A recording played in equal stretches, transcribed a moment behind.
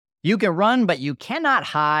You can run, but you cannot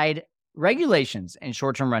hide regulations in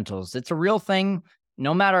short-term rentals. It's a real thing.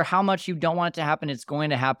 No matter how much you don't want it to happen, it's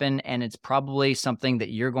going to happen, and it's probably something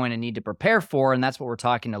that you're going to need to prepare for, and that's what we're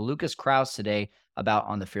talking to Lukas Krause today about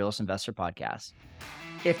on the Fearless Investor Podcast.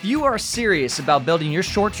 If you are serious about building your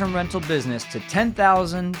short-term rental business to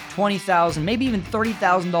 $10,000, $20,000, maybe even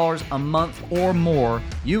 $30,000 a month or more,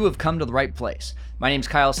 you have come to the right place. My name is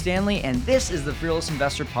Kyle Stanley, and this is the Fearless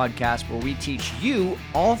Investor Podcast, where we teach you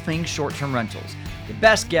all things short-term rentals. The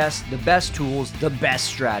best guests, the best tools, the best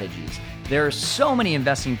strategies. There are so many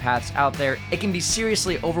investing paths out there. It can be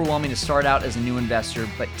seriously overwhelming to start out as a new investor,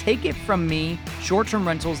 but take it from me, short-term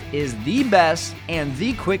rentals is the best and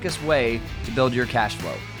the quickest way to build your cash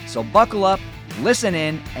flow. So buckle up, listen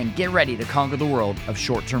in, and get ready to conquer the world of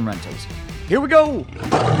short-term rentals. Here we go.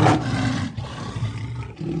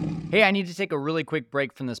 Hey, I need to take a really quick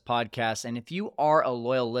break from this podcast. And if you are a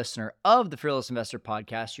loyal listener of the Fearless Investor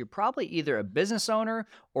Podcast, you're probably either a business owner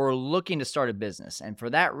or looking to start a business. And for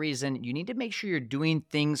that reason, you need to make sure you're doing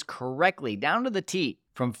things correctly, down to the T.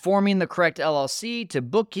 From forming the correct LLC to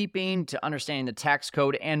bookkeeping to understanding the tax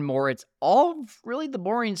code and more. It's all really the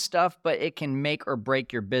boring stuff, but it can make or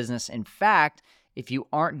break your business. In fact, if you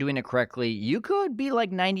aren't doing it correctly, you could be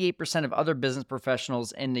like 98% of other business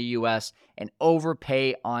professionals in the US and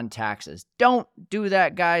overpay on taxes. Don't do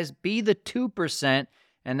that, guys. Be the 2%.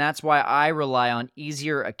 And that's why I rely on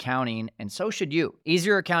Easier Accounting, and so should you.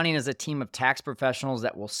 Easier Accounting is a team of tax professionals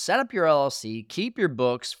that will set up your LLC, keep your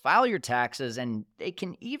books, file your taxes, and they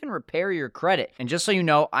can even repair your credit. And just so you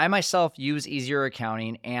know, I myself use Easier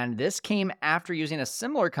Accounting, and this came after using a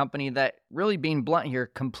similar company that, really being blunt here,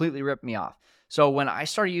 completely ripped me off. So when I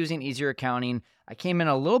started using Easier Accounting, I came in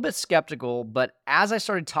a little bit skeptical, but as I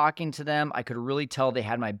started talking to them, I could really tell they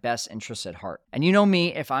had my best interests at heart. And you know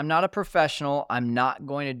me, if I'm not a professional, I'm not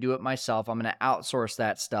going to do it myself. I'm going to outsource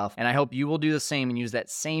that stuff. And I hope you will do the same and use that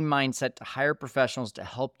same mindset to hire professionals to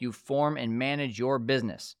help you form and manage your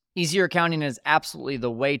business. Easier Accounting is absolutely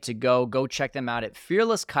the way to go. Go check them out at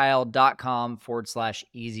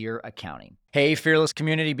fearlesskyle.com/easier accounting. Hey, Fearless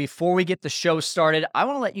community, before we get the show started, I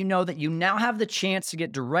want to let you know that you now have the chance to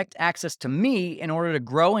get direct access to me in order to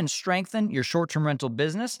grow and strengthen your short-term rental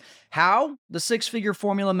business. How? The six-figure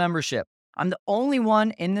formula membership. I'm the only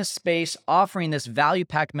one in this space offering this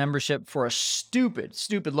value-packed membership for a stupid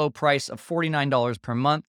low price of $49 per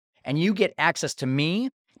month. And you get access to me,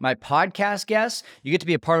 my podcast guests. You get to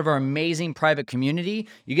be a part of our amazing private community.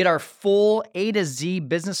 You get our full A to Z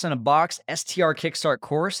Business in a Box STR Kickstart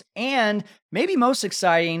course. And maybe most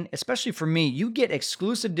exciting, especially for me, you get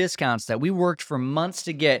exclusive discounts that we worked for months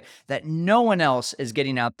to get that no one else is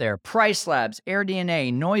getting out there. Price Labs,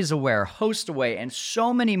 AirDNA, Noise Aware, Host Away, and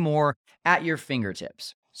so many more at your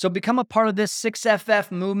fingertips. So become a part of this 6FF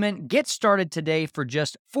movement. Get started today for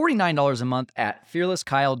just $49 a month at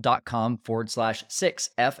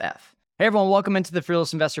fearlesskyle.com/6FF. Hey everyone, welcome into the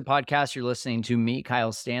Fearless Investor Podcast. You're listening to me,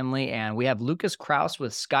 Kyle Stanley, and we have Lukas Krause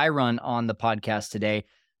with Skyrun on the podcast today.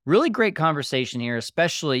 Really great conversation here,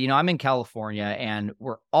 especially, I'm in California and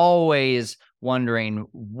we're always wondering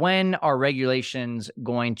when are regulations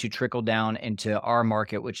going to trickle down into our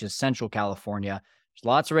market, which is Central California. There's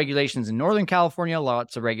lots of regulations in Northern California,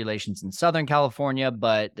 lots of regulations in Southern California,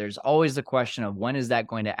 but there's always the question of when is that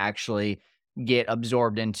going to actually get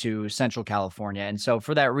absorbed into Central California. And so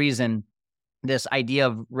for that reason, this idea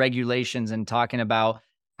of regulations and talking about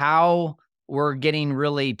how we're getting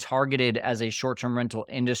really targeted as a short-term rental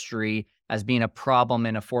industry as being a problem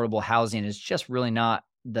in affordable housing is just really not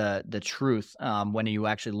the truth when you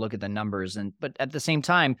actually look at the numbers. But at the same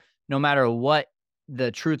time, no matter what the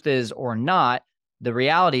truth is or not, the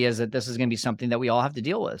reality is that this is going to be something that we all have to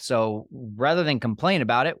deal with. So rather than complain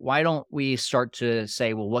about it, why don't we start to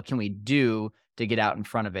say, well, what can we do to get out in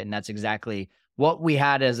front of it? And that's exactly what we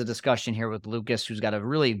had as a discussion here with Lukas, who's got a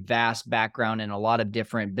really vast background in a lot of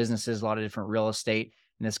different businesses, a lot of different real estate.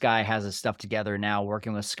 And this guy has his stuff together now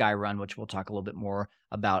working with Skyrun, which we'll talk a little bit more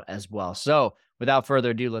about as well. So without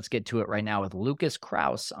further ado, let's get to it right now with Lukas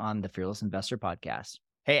Krause on the Fearless Investor Podcast.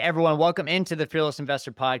 Hey, everyone. Welcome into the Fearless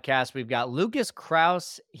Investor Podcast. We've got Lukas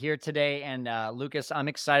Krause here today. And Lukas, I'm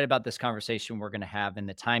excited about this conversation we're going to have. And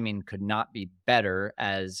the timing could not be better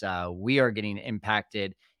as we are getting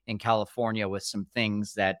impacted in California with some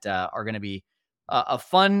things that are going to be a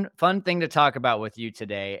fun thing to talk about with you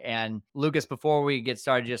today. And Lukas, before we get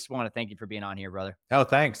started, just want to thank you for being on here, brother. Oh,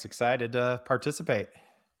 thanks. Excited to participate.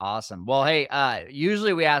 Awesome. Well, hey,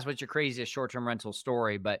 usually we ask what's your craziest short-term rental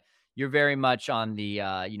story, but you're very much on the,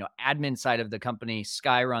 admin side of the company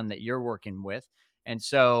Skyrun that you're working with. And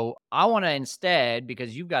so I want to instead,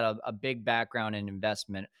 because you've got a big background in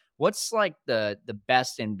investment, What's like the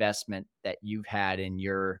best investment that you've had in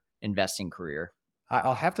your investing career?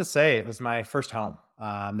 I'll have to say it was my first home.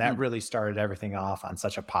 That Mm, really started everything off on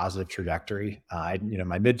such a positive trajectory.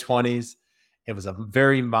 My mid 20s. It was a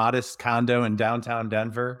very modest condo in downtown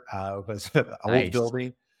Denver. It was an old nice.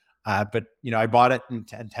 building, but I bought it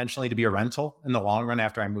intentionally to be a rental in the long run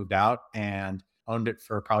after I moved out, and owned it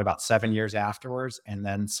for probably about 7 years afterwards, and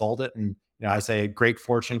then sold it. And I say a great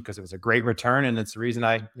fortune because it was a great return, and it's the reason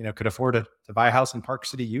I could afford to buy a house in Park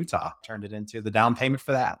City, Utah. Turned it into the down payment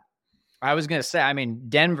for that. I was gonna say, I mean,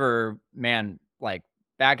 Denver, man, like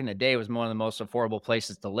back in the day was one of the most affordable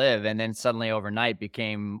places to live, and then suddenly overnight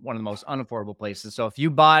became one of the most unaffordable places. So if you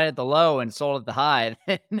bought it at the low and sold at the high,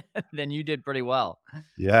 then you did pretty well.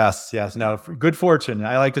 Yes, yes. No, good fortune.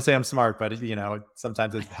 I like to say I'm smart, but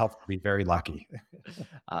sometimes it helps to be very lucky.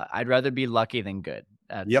 I'd rather be lucky than good.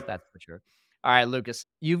 That's Yep. that's for sure. All right, Lucas,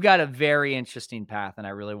 you've got a very interesting path, and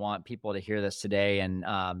I really want people to hear this today. And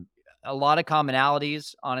a lot of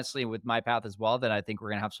commonalities, honestly, with my path as well that I think we're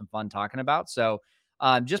gonna have some fun talking about. So,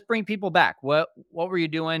 just bring people back. What were you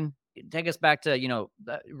doing? Take us back to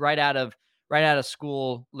right out of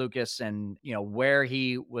school, Lucas, and where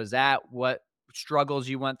he was at, what struggles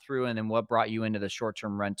you went through, and then what brought you into the short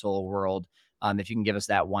term rental world. If you can give us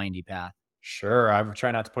that windy path. Sure. I try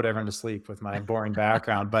not to put everyone to sleep with my boring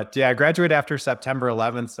background, but yeah, I graduated after September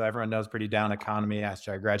 11th, so everyone knows pretty down economy. I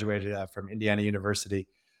graduated from Indiana University.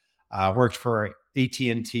 Worked for AT&T,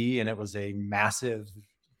 and T, and it was a massive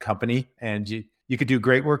company, and you could do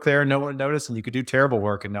great work there and no one noticed, and you could do terrible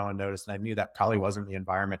work and no one noticed. And I knew that probably wasn't the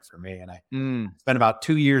environment for me. And I Mm, spent about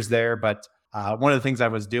 2 years there. But one of the things I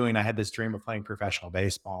was doing, I had this dream of playing professional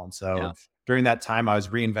baseball. And yeah. so during that time, I was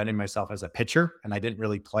reinventing myself as a pitcher, and I didn't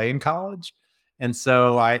really play in college. And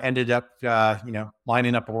so I ended up,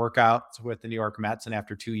 lining up workouts with the New York Mets. And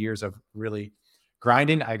after 2 years of really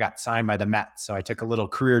grinding, I got signed by the Mets. So I took a little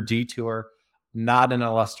career detour, not an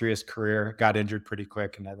illustrious career, got injured pretty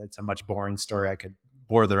quick. And that's a much boring story I could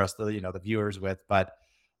bore the rest of the viewers with. But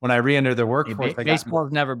when I re-entered the Hey, workforce, I got baseball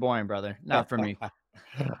is never boring, brother. Not for me.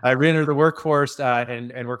 I re-entered the workforce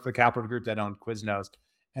and worked for the capital group that owned Quiznos.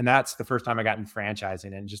 And that's the first time I got in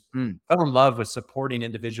franchising and just Mm, fell in love with supporting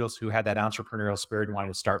individuals who had that entrepreneurial spirit and wanted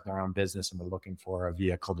to start their own business and were looking for a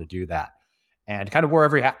vehicle to do that. And kind of wore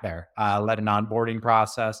every hat there. Led an onboarding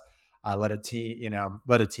process, led a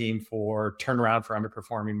team for turnaround for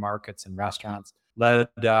underperforming markets and restaurants, led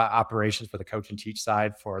operations for the coach and teach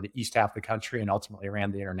side for the east half of the country, and ultimately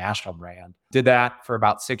ran the international brand. Did that for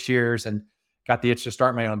about 6 years and got the itch to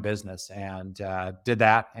start my own business, and did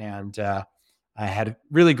that. And I had a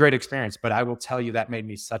really great experience, but I will tell you that made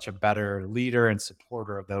me such a better leader and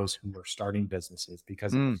supporter of those who were starting businesses,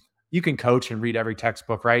 because mm, you can coach and read every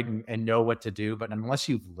textbook, right? And know what to do. But unless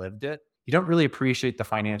you've lived it, you don't really appreciate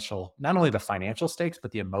not only the financial stakes,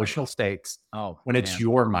 but the emotional stakes oh, when it's man.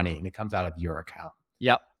 your money and it comes out of your account.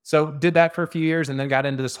 Yep. So did that for a few years and then got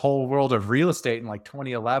into this whole world of real estate in like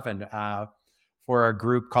 2011 for a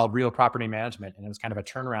group called Real Property Management. And it was kind of a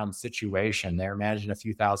turnaround situation. They were managing a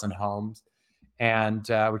few thousand homes. And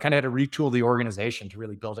we kind of had to retool the organization to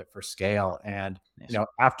really build it for scale. And, Nice.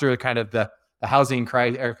 after kind of the housing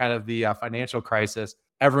crisis or kind of the financial crisis,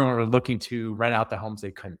 everyone was looking to rent out the homes they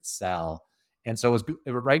couldn't sell. And so it was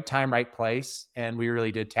right time, right place. And we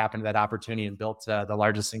really did tap into that opportunity and built the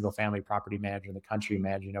largest single family property manager in the country,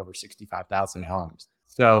 managing over 65,000 homes.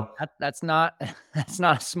 So That's not that's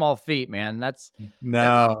not a small feat, man. That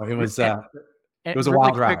no, r and it was a really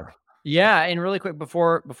wild quick. ride. Yeah, and really quick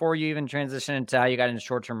before you even transition into how you got into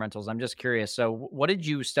short-term rentals, I'm just curious. So, what did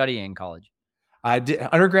you study in college? I did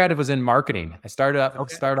undergrad. It was in marketing. I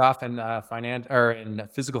Okay. started off in finance or in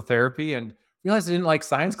physical therapy, and realized I didn't like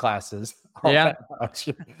science classes all Yeah. that much.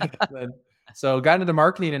 And so got into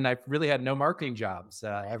marketing, and I really had no marketing jobs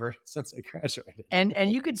ever since I graduated.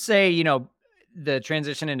 And you could say, the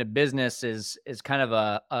transition into business is kind of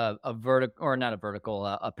a vertical, or not a vertical,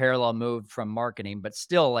 a parallel move from marketing, but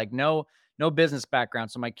still like no business background.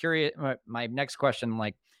 So my next question,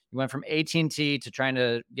 like you went from AT&T to trying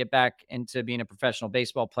to get back into being a professional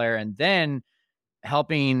baseball player, and then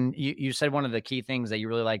helping you said one of the key things that you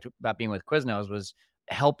really liked about being with Quiznos was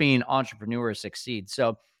helping entrepreneurs succeed.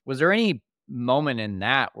 So was there any moment in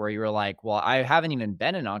that where you were like, well, I haven't even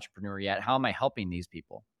been an entrepreneur yet. How am I helping these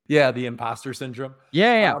people? Yeah, the imposter syndrome.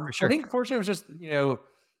 Yeah, yeah, for I sure. think fortunately it was just,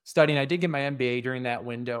 studying. I did get my MBA during that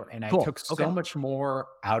window, and I Cool. took so Okay. much more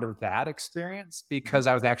out of that experience Mhm. because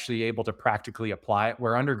I was actually able to practically apply it.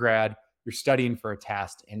 Where undergrad, you're studying for a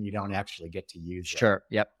test and you don't actually get to use it. Sure.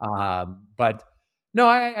 Yep. But no,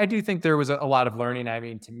 I do think there was a lot of learning. I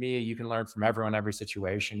mean, to me, you can learn from everyone, every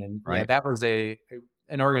situation. And yeah, Right. that was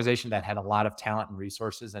an organization that had a lot of talent and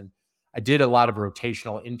resources. And I did a lot of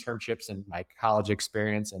rotational internships in my college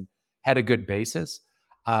experience and had a good basis.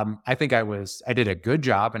 I think I did a good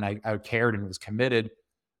job, and I cared and was committed.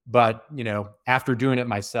 But, after doing it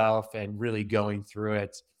myself and really going through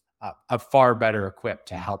it, I'm far better equipped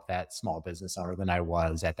to help that small business owner than I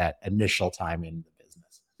was at that initial time in the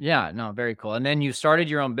business. Yeah, no, very cool. And then you started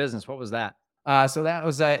your own business. What was that? So that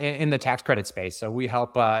was in the tax credit space. So we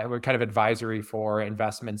help, we're kind of advisory for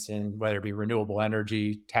investments in whether it be renewable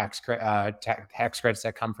energy, tax credits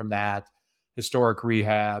that come from that, historic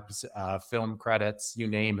rehabs, film credits, you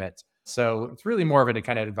name it. So it's really more of a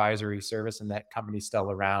kind of advisory service, and that company's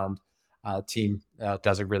still around. Team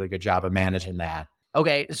does a really good job of managing that.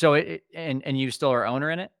 Okay, so and you still are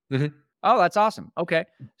owner in it? Mhm. Oh, that's awesome. Okay.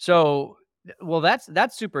 So, well,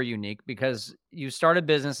 that's super unique because you started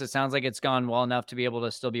business. It sounds like it's gone well enough to be able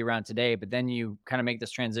to still be around today, but then you kind of make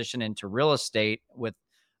this transition into real estate with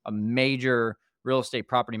a major real estate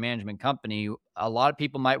property management company. A lot of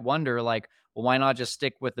people might wonder, like, well, why not just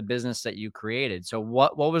stick with the business that you created? So,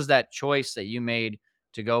 what was that choice that you made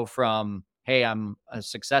to go from, hey, I'm a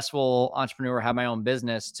successful entrepreneur, have my own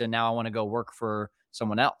business, to now I want to go work for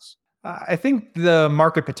someone else? I think the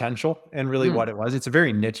market potential and really Mm, what it was, it's a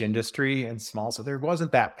very niche industry and small. So there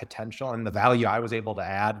wasn't that potential. And the value I was able to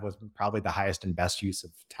add was probably the highest and best use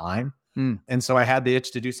of time. mm, And so I had the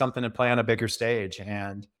itch to do something and play on a bigger stage.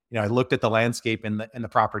 And, I looked at the landscape in the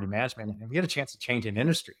property management, and we had a chance to change an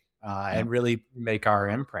industry yeah. and really make our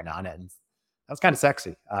imprint on it. And that was kind of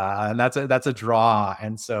sexy. And that's a draw.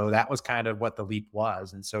 And so that was kind of what the leap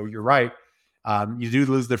was. And so you're right. You do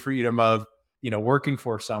lose the freedom of, working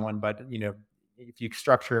for someone, but, if you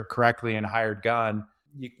structure it correctly and hired gun,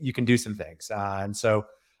 you can do some things. And so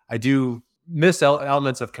I do miss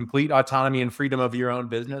elements of complete autonomy and freedom of your own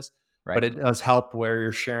business, but Right. it does help where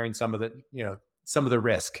you're sharing some of the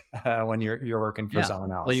risk when you're working for Yeah. someone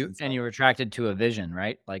Well, else. you And and so you were attracted to a vision,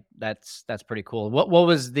 right? Like that's pretty cool. What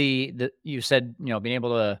was the you said, being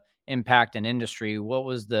able to impact an industry, what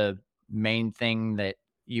was the main thing that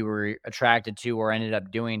you were attracted to or ended up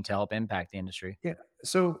doing to help impact the industry? yeah.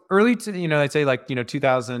 So early to, I'd say like,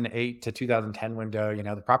 2008 to 2010 window,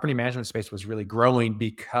 the property management space was really growing Mm,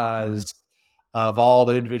 because of all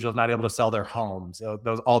the individuals not able to sell their homes,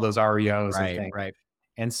 all those REOs and right, things. right.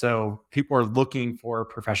 And so people are looking for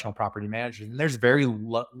professional property managers, and there's very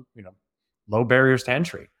low barriers to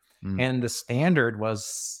entry. Mm, And the standard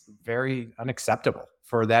was very unacceptable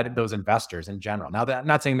for those investors in general. Now, that I'm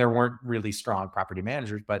not saying there weren't really strong property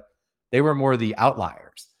managers, but they were more the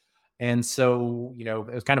outliers. And so,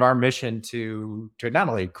 it was kind of our mission to not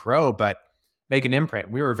only grow but make an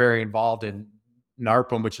imprint. We were very involved in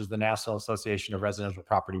NARPM, which is the National Association of Residential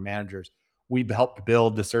Property Managers. We helped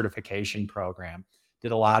build the certification program,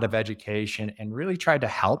 did a lot of education, and really tried to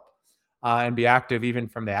help and be active even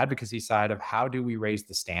from the advocacy side of how do we raise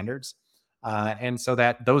the standards. And so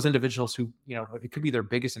that those individuals who, it could be their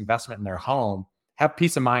biggest investment in their home, have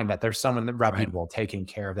peace of mind that there's someone right. reputable taking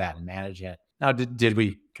care of that and managing it. Now, did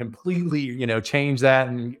we completely, change that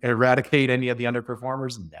and eradicate any of the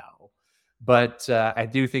underperformers? No. But I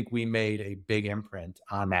do think we made a big imprint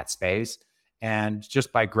on that space. And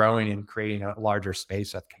just by growing and creating a larger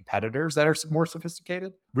space of competitors that are more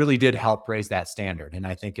sophisticated, really did help raise that standard. And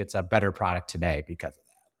I think it's a better product today because of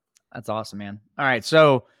that. That's awesome, man. All right.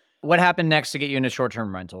 So what happened next to get you into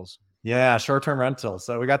short-term rentals? Yeah, short-term rentals.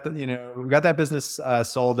 So we got that business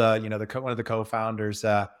sold. One of the co-founders,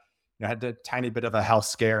 had a tiny bit of a health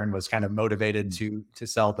scare and was kind of motivated Mm, to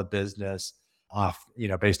sell the business off,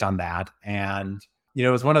 based on that. And it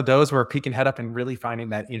was one of those where peeking head up and really finding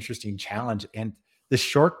that interesting challenge. And the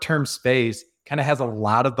short-term space kind of has a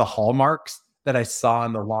lot of the hallmarks that I saw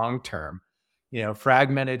in the long term.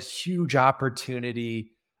 Fragmented, huge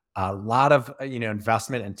opportunity, a lot of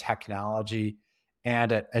investment in technology,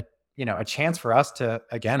 and a chance for us to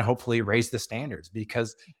again hopefully raise the standards,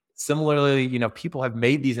 because similarly, people have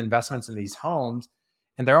made these investments in these homes,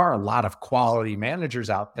 and there are a lot of quality managers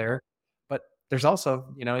out there, but there's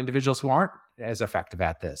also, individuals who aren't as effective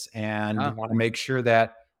at this, and yeah. want to make sure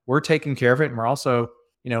that we're taking care of it, and we're also,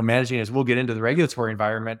 managing, as we'll get into the regulatory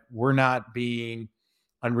environment, we're not being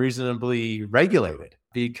unreasonably regulated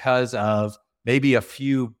because of maybe a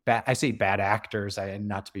few I say bad actors, and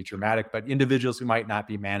not to be dramatic, but individuals who might not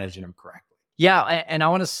be managing them correctly. Yeah, and I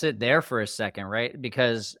wanna sit there for a second, right?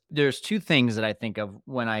 Because there's 2 things that I think of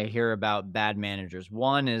when I hear about bad managers.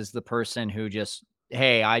 One is the person who just,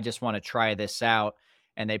 "Hey, I just wanna try this out,"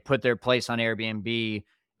 and they put their place on Airbnb,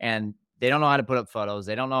 and they don't know how to put up photos,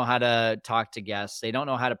 they don't know how to talk to guests, they don't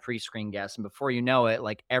know how to pre-screen guests, and before you know it,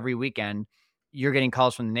 like, every weekend, you're getting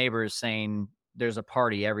calls from the neighbors saying, there's a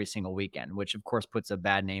party every single weekend, which of course puts a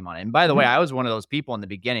bad name on it. And by the way, Mhm. I was one of those people in the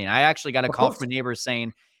beginning. I actually got a Of call course. from a neighbor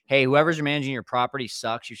saying, "Hey, whoever's managing your property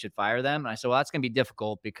sucks. You should fire them." And I said, "Well, that's going to be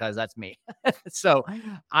difficult because that's me." So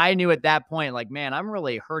I knew at that point, like, man, I'm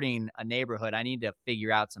really hurting a neighborhood. I need to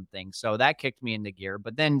figure out some things. So that kicked me into gear.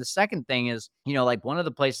 But then the second thing is, like one of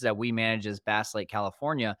the places that we manage is Bass Lake,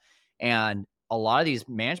 California. And a lot of these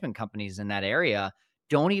management companies in that area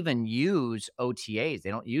don't even use OTAs. They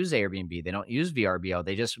don't use Airbnb. They don't use VRBO.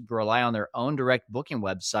 They just rely on their own direct booking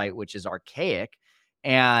website, which is archaic.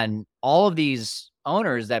 And all of these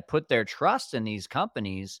owners that put their trust in these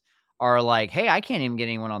companies are like, "Hey, I can't even get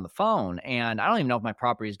anyone on the phone, and I don't even know if my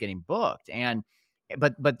property is getting booked." And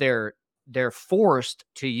but they're forced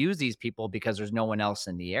to use these people because there's no one else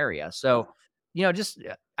in the area. So, just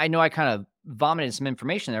I know I kind of vomited some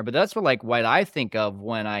information there, but that's what I think of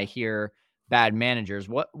when I hear bad managers.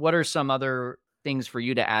 What are some other things for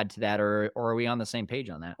you to add to that, or are we on the same page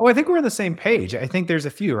on that? Oh, I think we're on the same page. I think there's a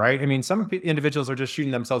few, right? I mean, some individuals are just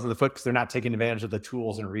shooting themselves in the foot because they're not taking advantage of the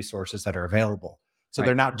tools and resources that are available. So Right.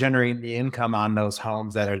 they're not generating the income on those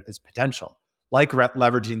homes that is potential, like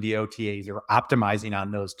leveraging the OTAs or optimizing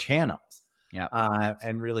on those channels, Yeah.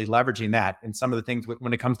 and really leveraging that. And some of the things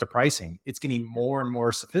when it comes to pricing, it's getting more and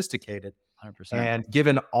more sophisticated. 100%. And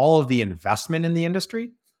given all of the investment in the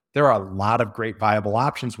industry, there are a lot of great viable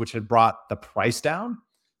options which have brought the price down.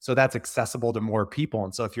 So that's accessible to more people.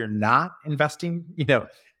 And so if you're not investing,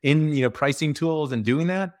 in pricing tools and doing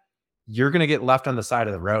that, you're going to get left on the side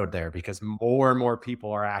of the road there because more and more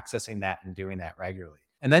people are accessing that and doing that regularly.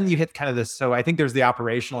 And then you hit kind of this. So I think there's the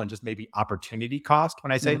operational and just maybe opportunity cost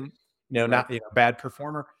when I say, Mhm. Right. not bad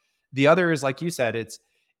performer. The other is like you said,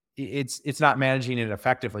 it's not managing it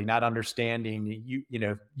effectively, not understanding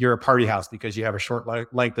you're a party house because you have a short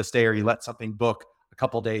length of stay or you let something book a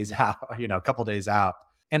couple days out, a couple days out.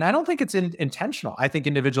 And I don't think it's intentional. I think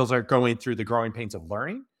individuals are going through the growing pains of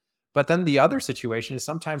learning. But then the other situation is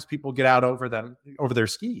sometimes people get out over their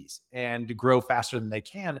skis and grow faster than they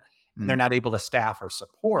can, and they're Mm. not able to staff or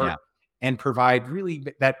support Yeah. and provide really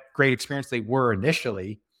that great experience they were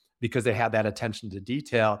initially because they had that attention to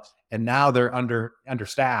detail, and now they're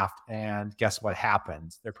understaffed. And guess what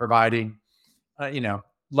happens? They're providing,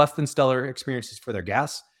 less than stellar experiences for their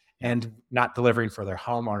guests Yeah. and not delivering for their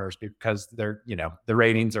homeowners because the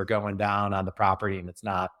ratings are going down on the property and it's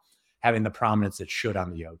not having the prominence it should on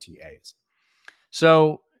the OTAs.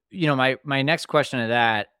 So, my next question to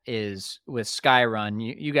that is with Skyrun,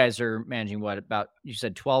 you guys are managing what about you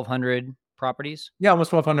said 1,200 properties? Yeah,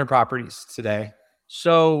 almost 1,200 properties today.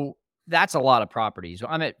 So that's a lot of properties.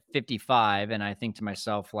 I'm at 55 and I think to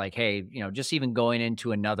myself, like, hey, just even going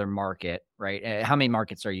into another market, right? How many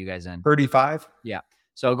markets are you guys in? 35. Yeah.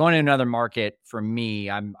 So going to another market for me,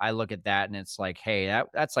 I look at that and it's like, hey,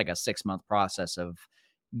 that's like a 6-month process of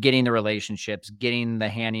getting the relationships, getting the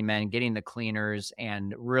handymen, getting the cleaners,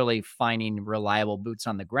 and really finding reliable boots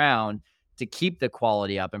on the ground to keep the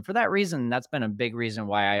quality up. And for that reason, that's been a big reason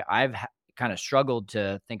why I've kind of struggled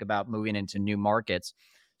to think about moving into new markets.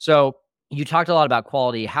 So you talked a lot about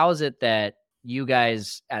quality. How is it that you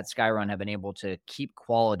guys at Skyrun have been able to keep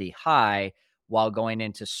quality high while going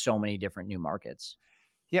into so many different new markets?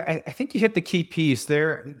 Yeah, I think you hit the key piece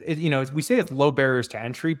there. We say it's low barriers to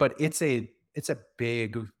entry, but it's a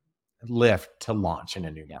big lift to launch in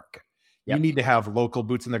a new Yeah. market. You Yep. need to have local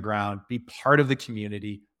boots on the ground, be part of the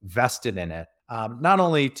community, vested in it, not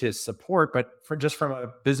only to support, but from a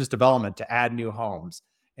business development to add new homes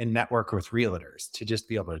and network with realtors to just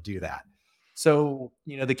be able to do that. So,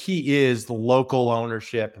 the key is the local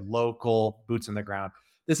ownership, local boots on the ground.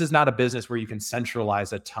 This is not a business where you can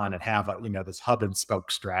centralize a ton and have this hub and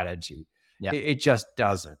spoke strategy. Yeah. It just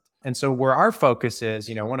doesn't. And so where our focus is,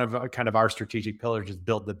 one of kind of our strategic pillars is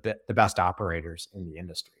build the best operators in the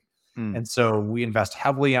industry. Mm. And so we invest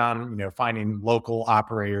heavily on, finding local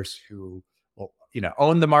operators who will,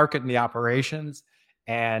 own the market and the operations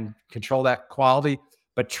and control that quality,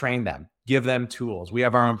 but train them, give them tools. We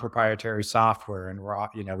have our own proprietary software and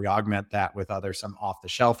we augment that with some off the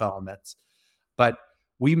shelf elements, but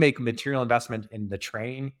we make material investment in the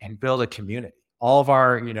train and build a community. All of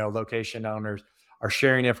our, location owners are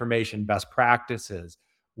sharing information, best practices.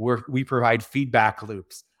 We provide feedback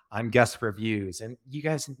loops on guest reviews. And you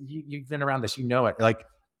guys, you've been around this, it. Like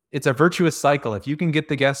it's a virtuous cycle. If you can get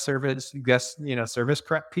the service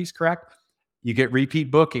piece correct, you get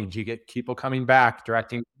repeat bookings, you get people coming back,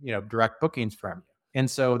 direct bookings from you. And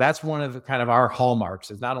so that's one of the kind of our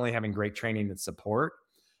hallmarks is not only having great training and support,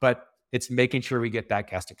 but it's making sure we get that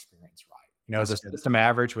guest experience right. As That's a good. system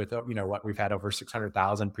average with, what we've had over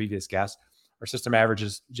 600,000 previous guests, our system average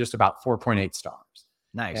is just about 4.8 stars.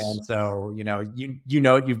 Nice. And so, you know,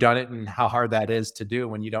 you've done it and how hard that is to do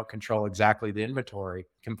when you don't control exactly the inventory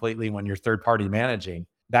completely when you're third party managing.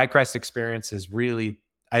 That guest experience is really,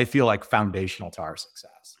 I feel like, foundational to our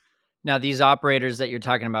success. Now, these operators that you're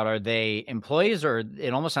talking about, are they employees, or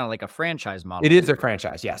it almost sounded like a franchise It model? is a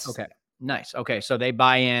franchise, yes. Okay, nice. Okay, so they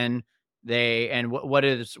buy in, and what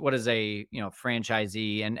is a,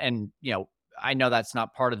 franchisee? And, I know that's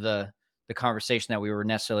not part of the conversation that we were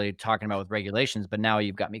necessarily talking about with regulations, but now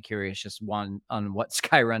you've got me curious just one on what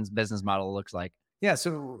Skyrun's business model looks like. Yeah.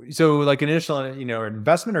 So like initial,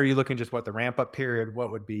 investment, or are you looking just what the ramp up period,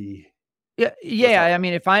 what would be Yeah, what's yeah. up? I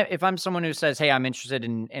mean, if I'm someone who says, "Hey, I'm interested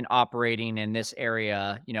in operating in this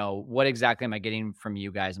area," what exactly am I getting from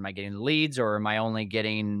you guys? Am I getting leads, or am I only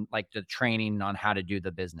getting like the training on how to do the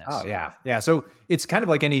Oh business? yeah. Yeah. So it's kind of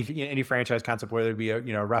like any franchise concept, whether it be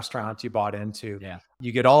a restaurant you bought into, Yeah.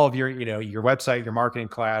 you get all of your website, your marketing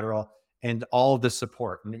collateral, and all of the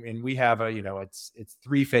support. And we have it's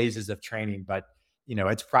 3 phases of training, but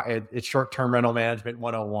it's short-term rental management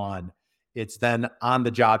 101. It's then on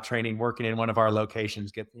the job training, working in one of our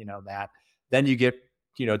locations, get that. Then you get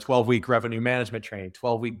 12-week revenue management training,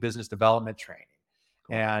 12-week business development training.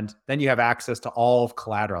 Cool. And then you have access to all of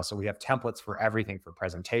collateral. So we have templates for everything, for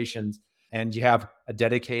presentations, and you have a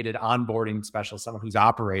dedicated onboarding specialist, someone who's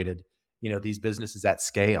operated, these businesses at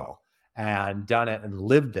scale and done it and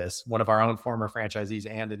lived this. One of our own former franchisees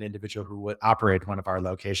and an individual who would operate one of our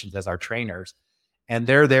locations as our trainers. And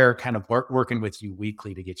they're there kind of working with you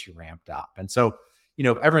weekly to get you ramped up. And so,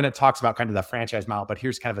 everyone that talks about kind of the franchise model, but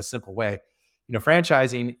here's kind of a simple way.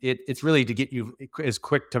 Franchising, it's really to get you as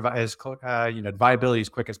quick to viability as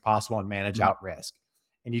quick as possible and manage Mhm. out risk.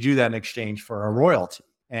 And you do that in exchange for a royalty.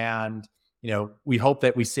 And, we hope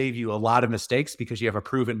that we save you a lot of mistakes because you have a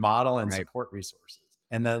proven model and Right. support resources.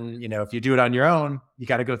 And then, if you do it on your own, you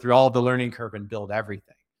got to go through all the learning curve and build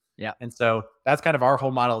everything. Yeah. And so that's kind of our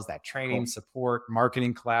whole model, is that Cool. training, support,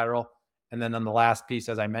 marketing, collateral. And then on the last piece,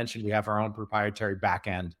 as I mentioned, we have our own proprietary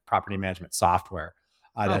backend property management software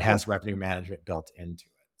Oh, that cool. has revenue management built into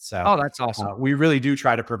it. So Oh, that's awesome. we really do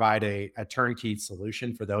try to provide a turnkey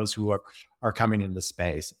solution for those who are coming into the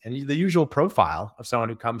space. And the usual profile of someone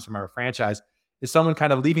who comes from our franchise is someone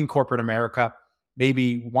kind of leaving corporate America,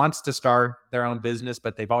 maybe wants to start their own business,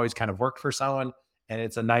 but they've always kind of worked for someone. And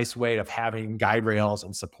it's a nice way of having guide rails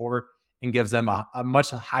and support, and gives them a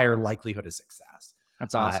much higher likelihood of success,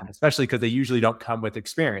 That's awesome. especially because they usually don't come with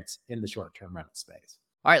experience in the short term rental space.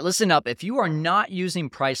 All right, listen up. If you are not using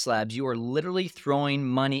Price Labs, you are literally throwing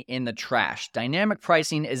money in the trash. Dynamic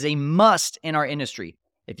pricing is a must in our industry.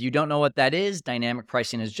 If you don't know what that is, dynamic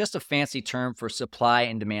pricing is just a fancy term for supply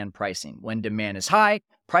and demand pricing. When demand is high,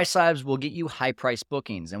 Price Labs will get you high price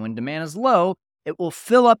bookings. And when demand is low, it will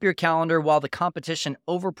fill up your calendar while the competition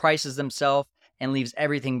overprices themselves and leaves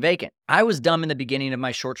everything vacant. I was dumb in the beginning of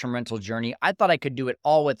my short term rental journey. I thought I could do it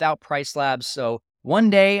all without Price Labs. So one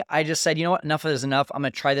day I just said, you know what, enough of this, enough. I'm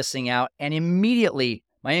going to try this thing out. And immediately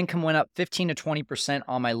my income went up 15 to 20%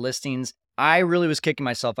 on my listings. I really was kicking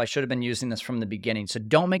myself. I should have been using this from the beginning. So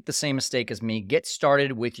don't make the same mistake as me. Get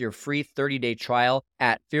started with your free 30-day trial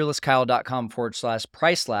at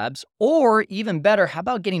fearlesskyle.com/price labs. Or even better, how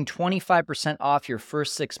about getting 25% off your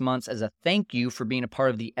first 6 months as a thank you for being a part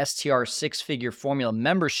of the STR six-figure formula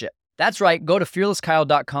membership? That's right. Go to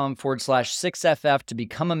fearlesskyle.com/6FF to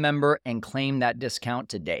become a member and claim that discount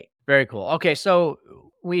today. Very cool. Okay. So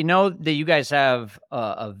we know that you guys have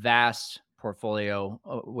a vast portfolio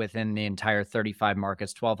within the entire 35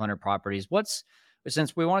 markets, 1,200 properties.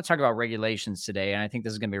 Since we want to talk about regulations today, and I think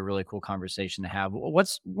this is going to be a really cool conversation to have,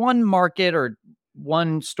 what's one market or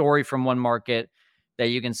one story from one market that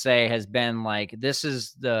you can say has been like, this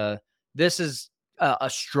is a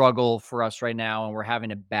struggle for us right now, and we're having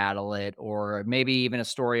to battle it, or maybe even a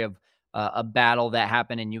story of a battle that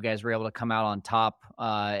happened and you guys were able to come out on top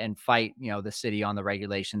and fight, the city on the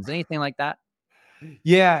regulations, anything like that?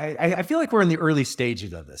 Yeah, I feel like we're in the early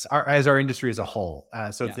stages of this, as our industry as a whole.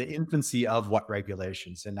 So it's Yeah. the infancy of what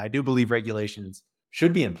regulations, and I do believe regulations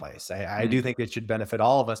should be in place. I Mhm. do think it should benefit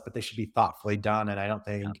all of us, but they should be thoughtfully done. And I don't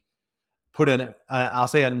Yeah. think put in, I'll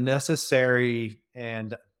say, unnecessary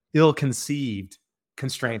and ill-conceived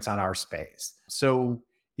constraints on our space. So,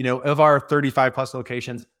 of our 35 plus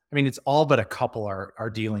locations, I mean, it's all but a couple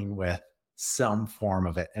are dealing with some form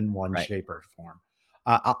of it in one Right. shape or form.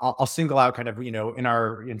 I'll single out kind of,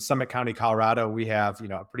 in Summit County, Colorado, we have,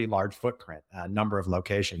 a pretty large footprint, a number of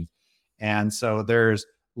locations. And so there's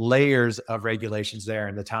layers of regulations there.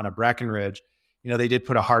 In the town of Breckenridge, they did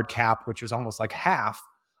put a hard cap, which was almost like half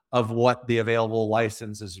of what the available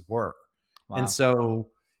licenses were. And Wow. so,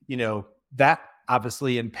 you know, that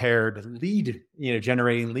obviously impaired lead,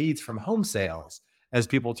 generating leads from home sales as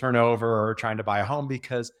people turn over or are trying to buy a home,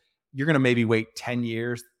 because you're going to maybe wait 10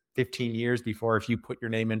 years, 15 years before, if you put your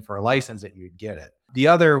name in for a license, that you'd get it. The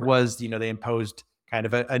other was, they imposed kind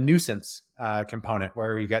of a nuisance component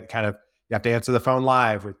where you have to answer the phone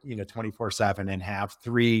live with, 24/7 and have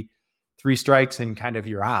three strikes and kind of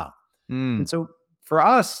you're out. Mm, And so for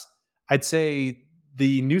us, I'd say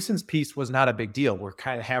the nuisance piece was not a big deal. We're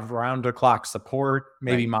kind of have round the clock support,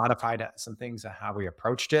 maybe right. modified some things on how we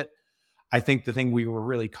approached it. I think the thing we were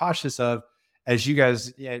really cautious of, as you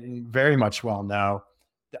guys very much well know,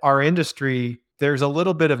 our industry, there's a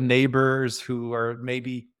little bit of neighbors who are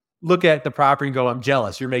maybe look at the property and go, I'm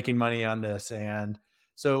jealous, you're making money on this. And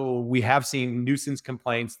so we have seen nuisance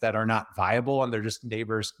complaints that are not viable, and they're just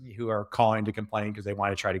neighbors who are calling to complain because they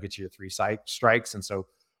want to try to get you to three strikes. And so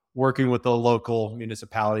working with the local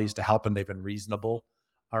municipalities to help, and they've been reasonable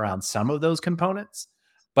around some of those components.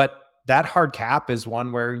 But that hard cap is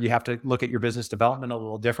one where you have to look at your business development a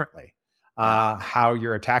little differently, Yeah. how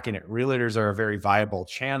you're attacking it. Realtors are a very viable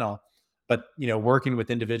channel, but working with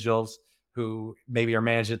individuals who maybe are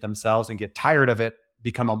managing it themselves and get tired of it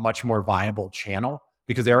become a much more viable channel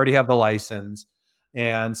because they already have the license.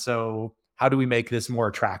 And so how do we make this more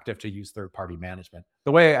attractive to use third-party management?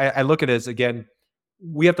 The way I look at it is, again,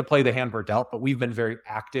 we have to play the hand we're dealt, but we've been very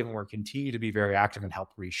active and we're continue to be very active and help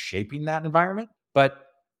reshaping that environment. But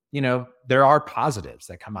there are positives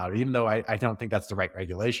that come out, even though I don't think that's the right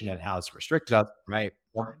regulation and how it's restricted us. Right.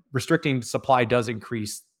 Well, restricting supply does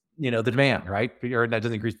increase, the demand, right? Or that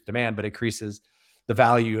doesn't increase the demand, but increases the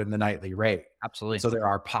value and the nightly rate. And Absolutely. so there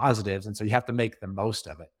are positives. And so you have to make the most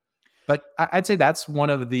of it. But I'd say that's one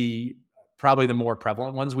of the probably the more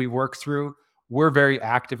prevalent ones we work through. We're very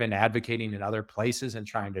active in advocating in other places and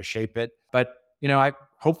trying to shape it. But I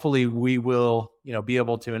hopefully we will, be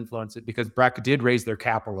able to influence it, because Breck did raise their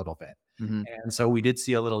cap a little bit. Hmm. And so we did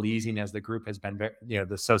see a little easing as the group has been very,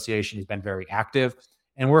 the association has been very active.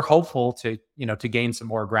 And we're hopeful to, to gain some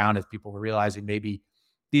more ground as people were realizing maybe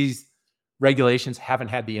these regulations haven't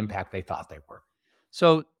had the impact they thought they were.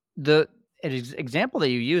 So the example that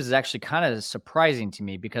you use is actually kind of surprising to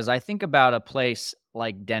me, because I think about a place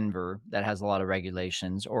like Denver that has a lot of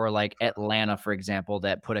regulations, or like Atlanta, for example,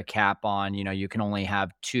 that put a cap on, you can only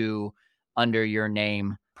have two under your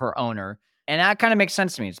name per owner. And that kind of makes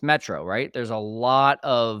sense to me. It's metro, right? There's a lot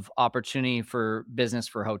of opportunity for business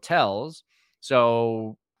for hotels.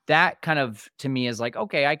 So that kind of to me is like,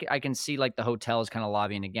 okay, I can see like the hotels kind of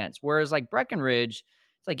lobbying against. Whereas like Breckenridge,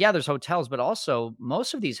 it's like, yeah, there's hotels, but also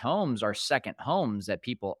most of these homes are second homes that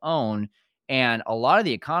people own. And a lot of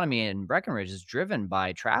the economy in Breckenridge is driven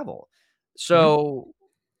by travel. Mhm. So,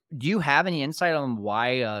 do you have any insight on why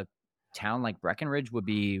a town like Breckenridge would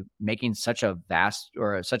be making such a vast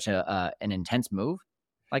or such an intense move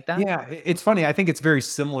like that? Yeah, it's funny. I think it's very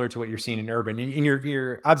similar to what you're seeing in urban. And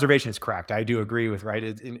your observation is correct. I do agree with, right,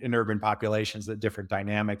 in urban populations, a different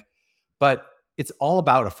dynamic, but it's all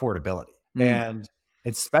about affordability. Mm, And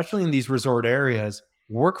especially in these resort areas,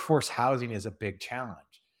 workforce housing is a big challenge.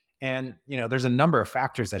 And there's a number of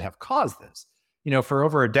factors that have caused this. For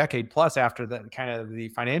over a decade plus after the kind of the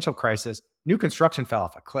financial crisis, new construction fell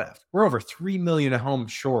off a cliff. We're over 3 million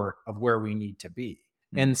homes short of where we need to be.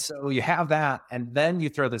 mm. And so you have that. And then you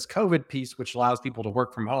throw this COVID piece, which allows people to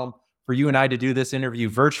work from home. For you and I to do this interview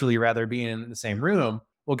virtually rather being in the same room.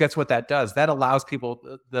 Well, guess what that does? That allows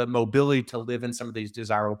people the mobility to live in some of these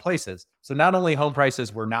desirable places. So not only home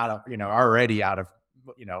prices were not, already out of,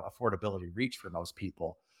 affordability reach for most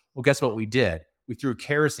people. Well, guess what we did? We threw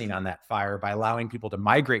kerosene on that fire by allowing people to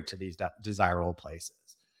migrate to these desirable places.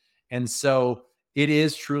 And so it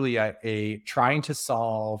is truly a trying to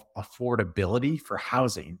solve affordability for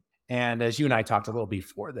housing. And as you and I talked a little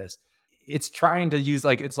before this, it's trying to use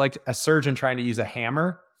it's like a surgeon trying to use a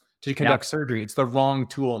hammer to Yeah. conduct surgery. It's the wrong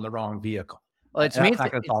tool in the wrong vehicle. Well, to me, That's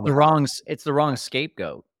not going to it's solve the the problem. wrong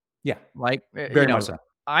scapegoat. Yeah, Like, very much so.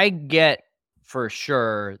 I get for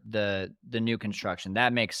sure the new construction.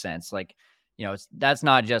 That makes sense. Like, that's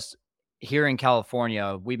not just here in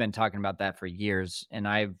California. We've been talking about that for years, and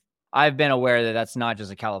I've been aware that that's not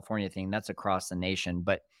just a California thing. That's across the nation.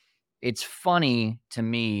 But it's funny to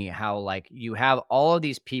me how like you have all of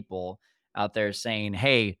these people out there saying,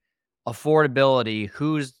 "Hey, affordability,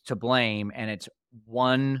 who's to blame?" And it's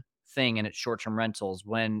one thing, and it's short-term rentals,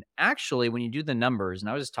 when actually when you do the numbers, and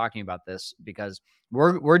I was just talking about this because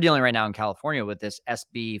we're dealing right now in California with this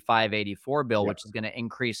SB 584 bill, Yeah. which is going to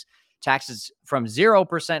increase taxes from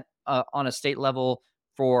 0% on a state level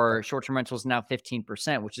Yep. for short-term rentals, now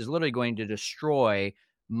 15%, which is literally going to destroy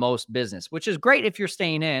most business, which is great if you're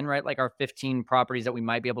staying in, right? Like our 15 properties that we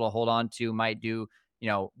might be able to hold on to might do,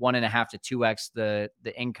 1.5 to 2x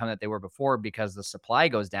the income that they were before because the supply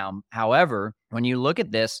goes down. However, when you look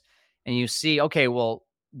at this and you see, okay, well,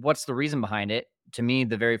 what's the reason behind it? To me,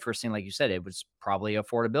 the very first thing, like you said, it was probably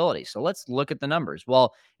affordability. So let's look at the numbers.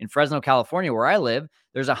 Well, in Fresno, California, where I live,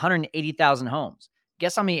 there's 180,000 homes.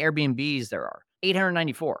 Guess how many Airbnbs there are?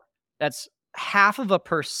 894. That's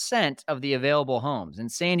 0.5% of the available homes. In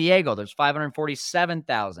San Diego, there's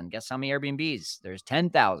 547,000. Guess how many Airbnbs? There's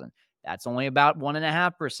 10,000. That's only about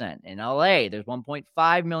 1.5%. In LA, there's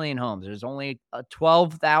 1.5 million homes. There's only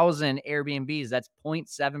 12,000 Airbnbs. That's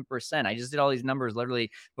 0.7%. I just did all these numbers literally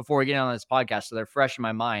before we get on this podcast, so they're fresh in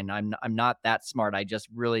my mind. I'm not that smart. I just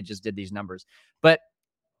really just did these numbers. But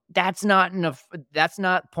that's not enough. That's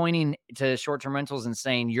not pointing to short-term rentals and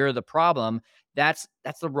saying you're the problem. That's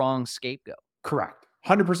the wrong scapegoat. Correct.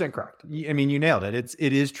 100% correct. I mean, you nailed it.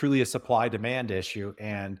 It is truly a supply demand issue,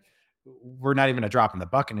 and we're not even a drop in the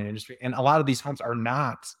bucket in the industry. And a lot of these homes are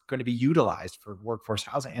not going to be utilized for workforce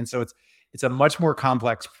housing. And so it's a much more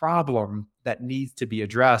complex problem that needs to be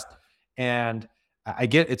addressed. And I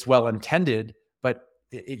get it's well intended, but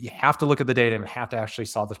you have to look at the data and have to actually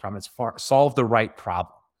solve this problem. Solve the right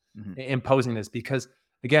problem. Imposing this, because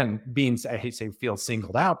again, I hate to say feel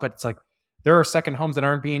singled out, but it's like there are second homes that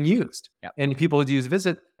aren't being used. Yep. And people who use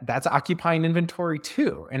visit, that's occupying inventory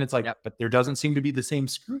too. And it's like, Yep. but there doesn't seem to be the same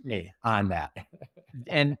scrutiny on that.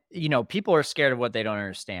 And, people are scared of what they don't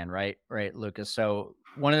understand, right? Right, Lucas. So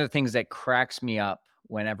one of the things that cracks me up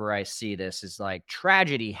whenever I see this is like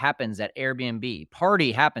tragedy happens at Airbnb,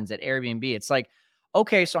 party happens at Airbnb. It's like,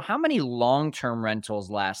 okay, so how many long-term rentals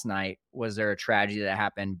last night was there a tragedy that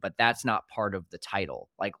happened, but that's not part of the title?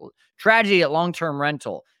 Like tragedy at long-term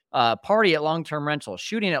rental, party at long-term rental,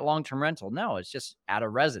 shooting at long-term rental. No, it's just at a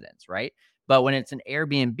residence, right? But when it's an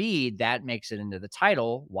Airbnb, that makes it into the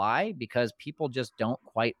title. Why? Because people just don't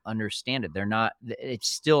quite understand it. It's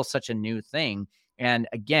still such a new thing. And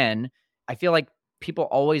again, I feel like people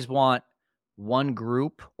always want one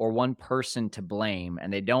group or one person to blame,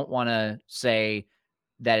 and they don't want to say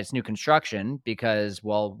that it's new construction because,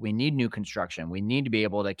 well, we need new construction. We need to be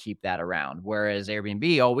able to keep that around. Whereas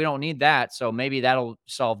Airbnb, oh, we don't need that. So maybe that'll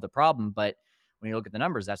solve the problem. But when you look at the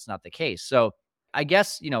numbers, that's not the case. So I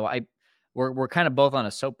guess, we're kind of both on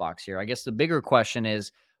a soapbox here. I guess the bigger question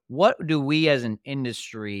is, what do we as an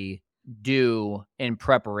industry do in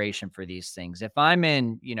preparation for these things? If I'm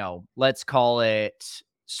in, let's call it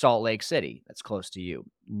Salt Lake City, that's close to you.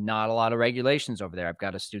 Not a lot of regulations over there. I've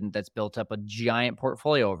got a student that's built up a giant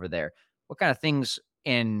portfolio over there. What kind of things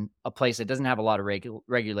in a place that doesn't have a lot of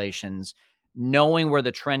regulations, knowing where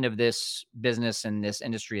the trend of this business and this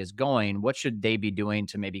industry is going, what should they be doing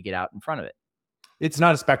to maybe get out in front of it? It's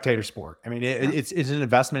not a spectator sport. I mean, it's an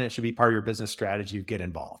investment. It should be part of your business strategy. Get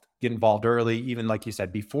involved early, even like you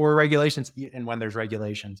said, before regulations and when there's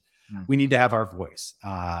regulations, we need to have our voice.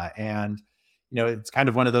 And it's kind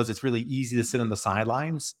of one of those, it's really easy to sit on the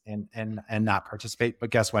sidelines and not participate.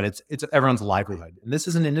 But guess what? It's everyone's livelihood. And this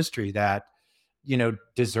is an industry that,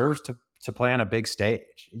 deserves to play on a big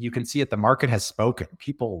stage. You can see it. The market has spoken.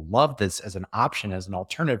 People love this as an option, as an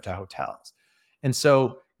alternative to hotels. And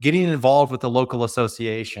so getting involved with the local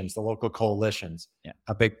associations, the local coalitions,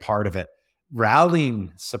 a big part of it.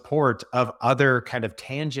 Rallying support of other kind of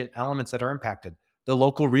tangent elements that are impacted. The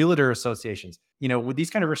local realtor associations, with these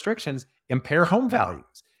kind of restrictions, impair home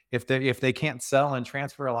values if they can't sell and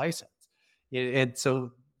transfer a license. And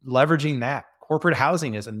so leveraging that. Corporate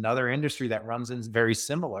housing is another industry that runs in very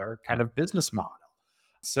similar kind of business model.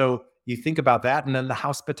 So you think about that, and then the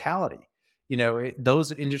hospitality.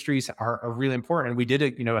 Those industries are really important. And we did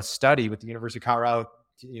a study with the University of Colorado,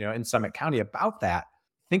 in Summit County about that.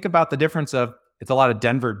 Think about the difference of, it's a lot of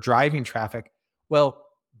Denver driving traffic. Well,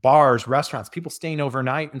 bars, restaurants, people staying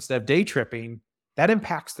overnight instead of day tripping, that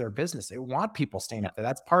impacts their business. They want people staying up there.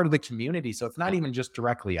 That's part of the community. So it's not even just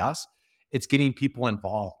directly us, it's getting people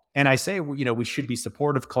involved. And I say, we should be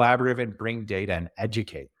supportive, collaborative, and bring data and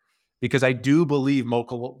educate. Because I do believe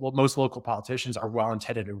most local politicians are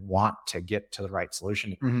well-intended and want to get to the right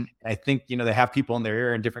solution. And I think, they have people in their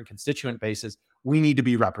ear in different constituent bases. We need to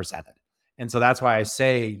be represented. And so that's why I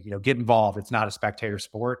say, get involved. It's not a spectator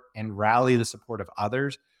sport, and rally the support of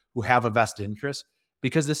others who have a vested interest,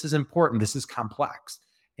 because this is important. This is complex.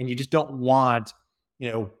 And you just don't want,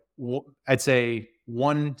 I'd say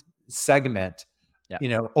one segment,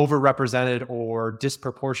 overrepresented or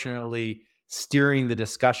disproportionately steering the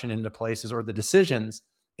discussion into places or the decisions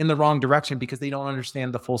in the wrong direction because they don't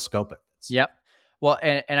understand the full scope of this. Yep. Well,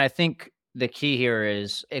 and I think the key here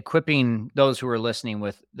is equipping those who are listening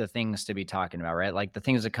with the things to be talking about, right? Like the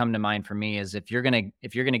things that come to mind for me is if you're gonna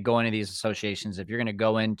go into these associations, if you're gonna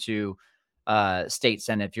go into state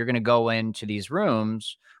senate, if you're gonna go into these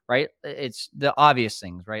rooms, right? It's the obvious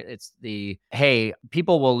things, right? It's the hey,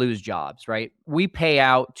 people will lose jobs, right? We pay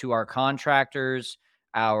out to our contractors,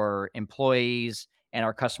 our employees, and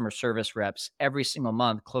our customer service reps every single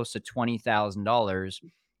month close to $20,000,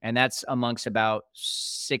 and that's amongst about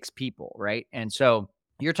 6 people, right? And so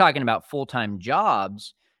you're talking about full-time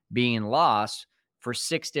jobs being lost for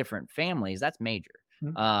 6 different families. That's major.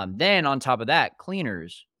 Mhm. Then on top of that,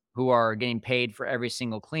 cleaners who are getting paid for every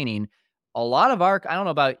single cleaning. A lot of our I don't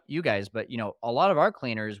know about you guys, but, a lot of our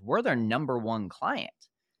cleaners, we're their number 1 client.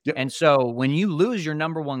 Yep. And so when you lose your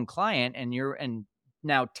number 1 client and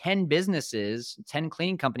now 10 businesses, 10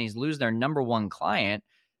 cleaning companies lose their number 1 client,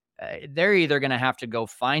 they're either going to have to go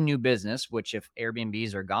find new business, which if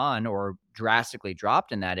Airbnbs are gone or drastically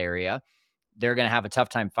dropped in that area, they're going to have a tough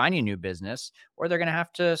time finding new business, or they're going to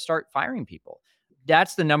have to start firing people.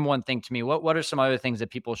 That's the number one thing to me. What are some other things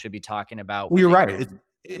that people should be talking about Well, when you're they right. go in?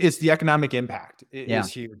 It's the economic impact Yeah.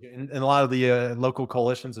 is huge, and a lot of the local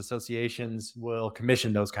coalitions, associations will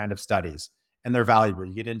commission those kind of studies, and they're valuable.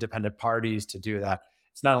 You get independent parties to do that.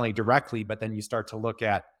 It's not only directly, but then you start to look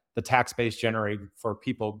at the tax base generated for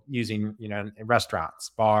people using, in restaurants,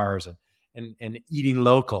 bars, and eating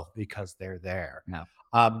local because they're there. No.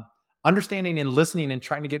 Um, Understanding and listening and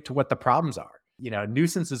trying to get to what the problems are.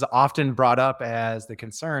 Nuisance is often brought up as the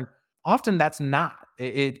concern. Often that's not.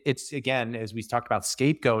 It's again, as we talked about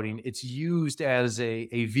scapegoating, it's used as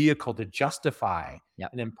a vehicle to justify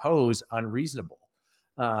Yep. and impose unreasonable,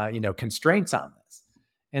 constraints on this.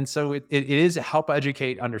 And so it is help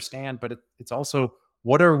educate, understand, but it's also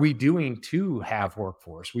what are we doing to have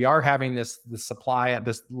workforce? We are having this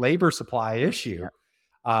labor supply issue. Yep.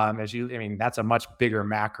 That's a much bigger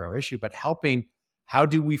macro issue, but helping, how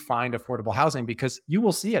do we find affordable housing? Because you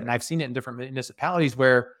will see it, and I've seen it in different municipalities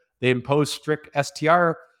where they impose strict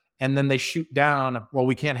STR and then they shoot down, well,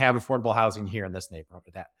 we can't have affordable housing here in this neighborhood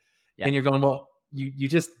or that. Yep. And you're going, well, you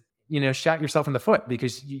just, shot yourself in the foot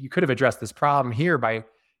because you could have addressed this problem here by,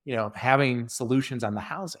 having solutions on the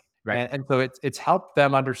housing. Right. And so it's helped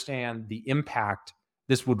them understand the impact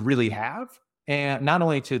this would really have. And not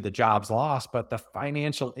only to the jobs lost, but the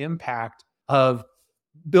financial impact of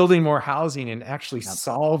building more housing and actually Yep.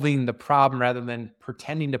 solving the problem rather than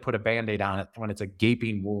pretending to put a band-aid on it when it's a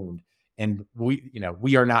gaping wound. And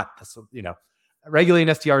we are not,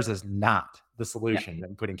 regulating STRs is not the solution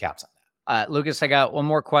and putting caps on that. Lucas, I got one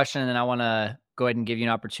more question, and then I want to go ahead and give you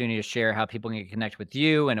an opportunity to share how people can connect with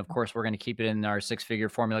you. And of course, we're going to keep it in our six-figure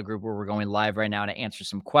formula group where we're going live right now to answer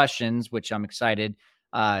some questions, which I'm excited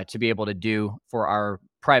to be able to do for our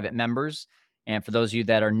private members. And for those of you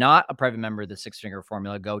that are not a private member of the six-figure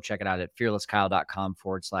formula, go check it out at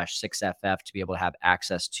fearlesskyle.com/6FF to be able to have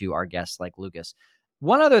access to our guests like Lucas.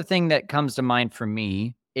 One other thing that comes to mind for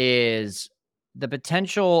me is the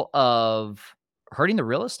potential of hurting the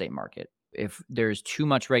real estate market if there's too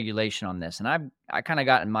much regulation on this. And I kind of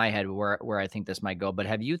got in my head where I think this might go, but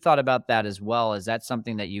have you thought about that as well? Is that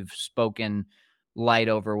something that you've spoken light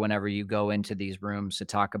over whenever you go into these rooms to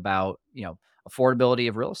talk about, affordability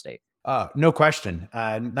of real estate? No question.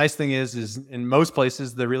 Nice thing is in most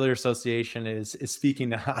places, the realtor association is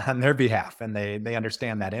speaking on their behalf, and they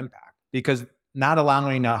understand that impact, because not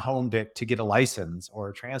allowing a home to get a license or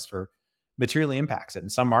a transfer materially impacts it. In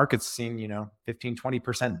some markets, seeing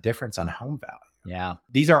 15-20% difference on home value. Yeah.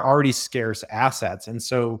 These are already scarce assets, and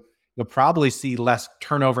so you'll probably see less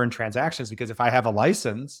turnover in transactions, because if I have a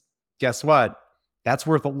license, guess what? That's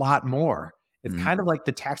worth a lot more. It's kind of like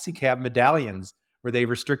the taxi cab medallions where they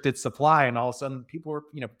restricted supply, and all of a sudden people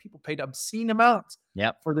paid obscene amounts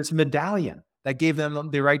for this medallion that gave them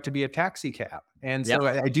the right to be a taxi cab. And so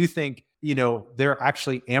I do think, they're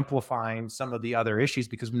actually amplifying some of the other issues,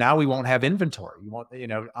 because now we won't have inventory. You won't,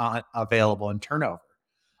 available and turnover.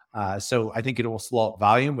 So I think it will slow up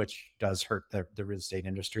volume, which does hurt the real estate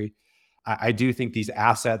industry. I do think these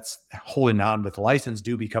assets holding on with license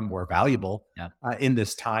do become more valuable in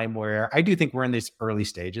this time, where I do think we're in these early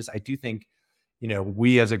stages. I do think,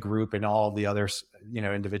 we as a group and all the other,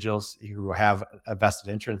 individuals who have a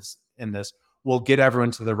vested interest in this will get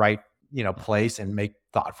everyone to the right, place and make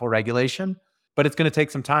thoughtful regulation. But it's going to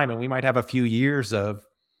take some time, and we might have a few years of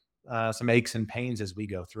some aches and pains as we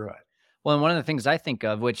go through it. Well, and one of the things I think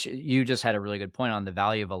of, which you just had a really good point on the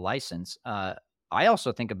value of a license. I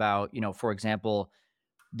also think about, for example,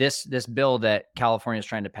 this bill that California is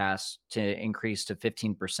trying to pass to increase to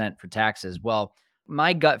 15% for taxes. Well,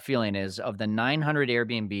 my gut feeling is of the 900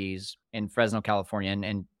 Airbnbs in Fresno, California,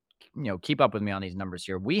 and keep up with me on these numbers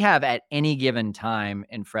here. We have at any given time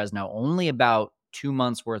in Fresno only about 2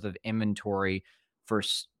 months worth of inventory for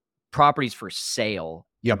properties for sale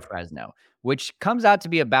in Yep. Fresno, which comes out to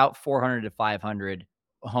be about 400 to 500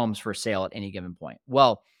 homes for sale at any given point.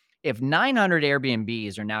 Well, if 900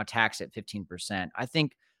 Airbnbs are now taxed at 15%, I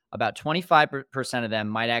think about 25% of them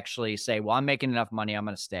might actually say, well, I'm making enough money, I'm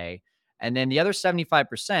going to stay. And then the other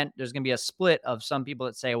 75%, there's going to be a split of some people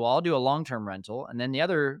that say, well, I'll do a long-term rental. And then the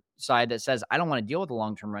other side that says, I don't want to deal with a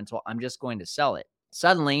long-term rental, I'm just going to sell it.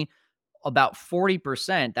 Suddenly, about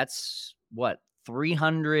 40%, that's what,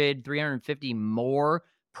 300, 350 more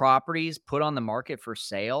properties put on the market for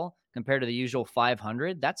sale compared to the usual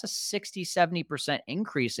 500. That's a 60, 70%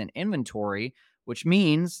 increase in inventory, which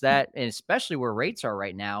means that, especially where rates are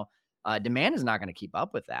right now, demand is not going to keep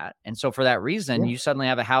up with that. And so for that reason, Yeah. you suddenly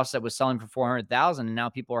have a house that was selling for 400,000 and now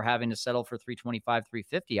people are having to settle for 325,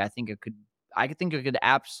 350. I think it could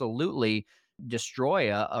absolutely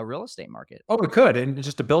destroy a real estate market. Oh, it could. And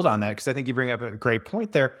just to build on that, because I think you bring up a great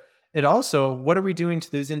point there. It also, what are we doing to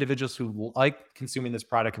those individuals who like consuming this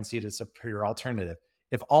product and see it as a superior alternative?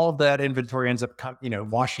 If all of that inventory ends up,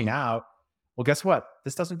 washing out, well, guess what?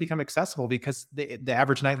 This doesn't become accessible because the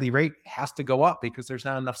average nightly rate has to go up because there's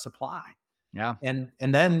not enough supply. Yeah. And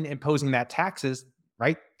then imposing that taxes,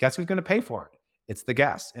 right? Guess who's going to pay for it? It's the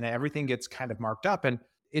guest, and everything gets kind of marked up. And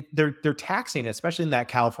they're taxing, especially in that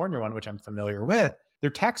California one, which I'm familiar with. They're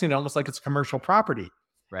taxing it almost like it's commercial property.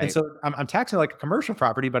 And Right. so I'm taxing like a commercial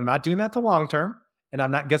property, but I'm not doing that to long term. And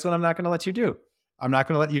guess what? I'm not going to let you do. I'm not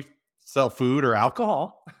going to let you sell food or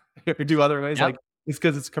alcohol or do other ways Yep. like it's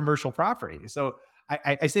because it's commercial property. So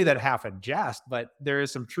I say that half in jest, but there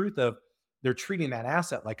is some truth of they're treating that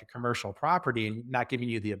asset like a commercial property and not giving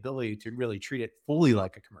you the ability to really treat it fully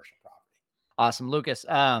like a commercial property. Awesome. Lucas,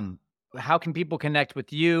 how can people connect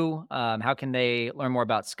with you? How can they learn more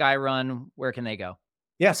about Skyrun? Where can they go?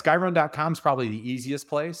 Yeah, skyrun.com is probably the easiest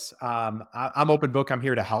place. I'm open book. I'm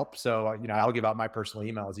here to help. So, I'll give out my personal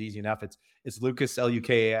email. It's easy enough. It's Lukas,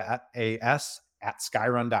 Lukas at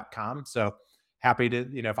skyrun.com. So happy to,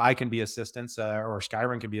 if I can be assistance or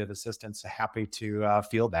Skyrun can be of assistance, happy to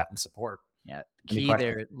field that and support. Yeah. Any Key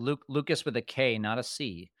questions? there, Lucas with a K, not a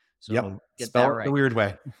C. Yep. So get that Spell it the right. weird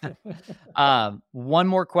way. One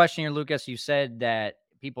more question here, Lucas. You said that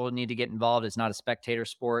people need to get involved. It's not a spectator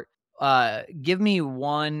sport. Give me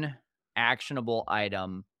one actionable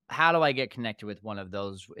item. How do I get connected with one of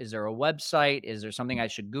those? Is there a website? Is there something I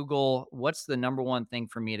should Google? What's the number one thing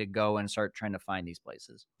for me to go and start trying to find these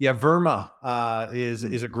places? Yeah, Verma is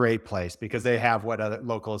Mm. is a great place because they have what other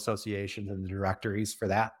local associations and the directories for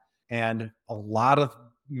that, and a lot of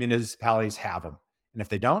municipalities have them. And if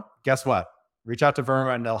they don't, guess what? Reach out to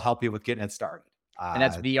Verma and they'll help you with getting it started. And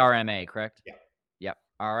that's VRMA, correct? Yeah. Yep.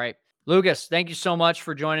 All right. Lucas, thank you so much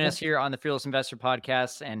for joining us here on the Fearless Investor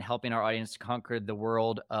Podcast and helping our audience to conquer the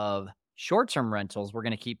world of short-term rentals. We're going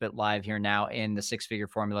to keep it live here now in the six-figure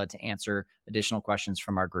formula to answer additional questions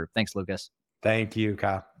from our group. Thanks, Lucas. Thank you,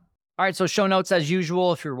 Kyle. All right, so show notes as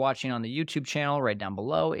usual. If you're watching on the YouTube channel, right down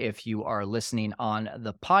below. If you are listening on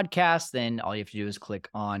the podcast, then all you have to do is click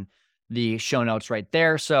on the show notes right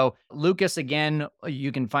there. So Lucas, again,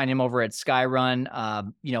 you can find him over at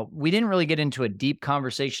Skyrun. We didn't really get into a deep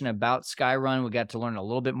conversation about Skyrun. We got to learn a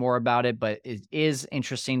little bit more about it, but it is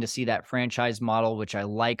interesting to see that franchise model, which I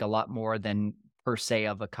like a lot more than per se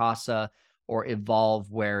of a Casa or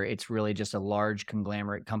Evolve, where it's really just a large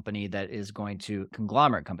conglomerate company, I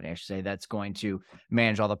should say, that's going to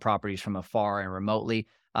manage all the properties from afar and remotely.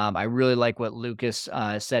 I really like what Lucas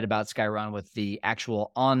said about Skyrun with the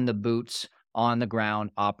actual on the boots, on the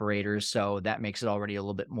ground operators. So that makes it already a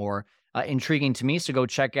little bit more intriguing to me. So go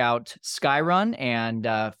check out Skyrun. And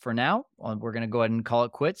for now, we're going to go ahead and call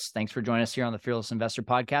it quits. Thanks for joining us here on the Fearless Investor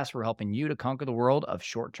Podcast. We're helping you to conquer the world of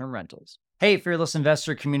short-term rentals. Hey, Fearless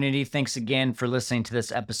Investor community. Thanks again for listening to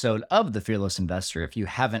this episode of The Fearless Investor. If you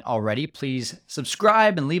haven't already, please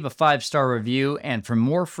subscribe and leave a 5-star review. And for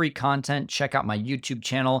more free content, check out my YouTube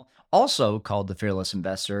channel, also called The Fearless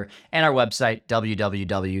Investor, and our website,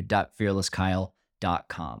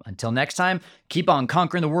 www.fearlesskyle.com. Until next time, keep on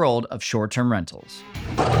conquering the world of short-term rentals.